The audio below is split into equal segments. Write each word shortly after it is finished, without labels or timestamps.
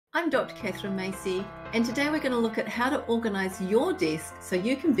I'm Dr. Catherine Macy, and today we're going to look at how to organize your desk so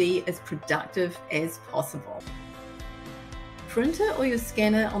you can be as productive as possible. Printer or your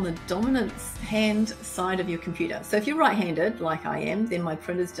scanner on the dominant hand side of your computer. So if you're right-handed, like I am, then my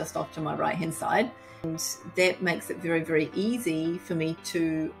printer's just off to my right-hand side. And that makes it very, very easy for me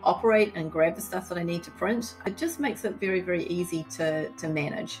to operate and grab the stuff that I need to print. It just makes it very, very easy to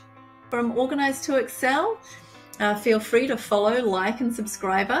manage. From Organize to Excel, feel free to follow, like, and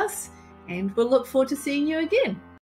subscribe us, and we'll look forward to seeing you again.